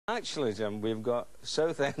Actually, Jim, we've got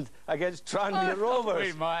Southend against Tranmere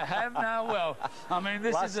Rovers. We might have now. Well, I mean, this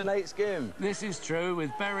is last night's game. This is true,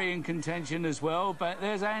 with Berry in contention as well. But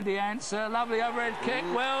there's Andy Answer, lovely overhead kick.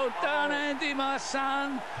 Well done, Andy, my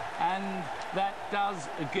son. And that does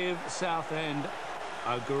give Southend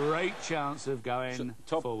a great chance of going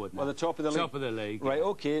forward now. Well, the top of the league. Top of the league. Right,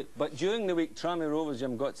 OK. But during the week, Tranmere Rovers,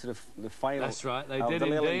 Jim, got to the final. That's right, they did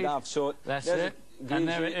the indeed. So that's it. And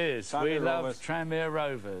there it is. Tranmere we love Rovers. Tranmere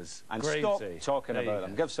Rovers. And Greasy. stop talking about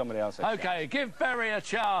them. Give somebody else a chance. OK, give Berry a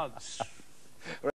chance.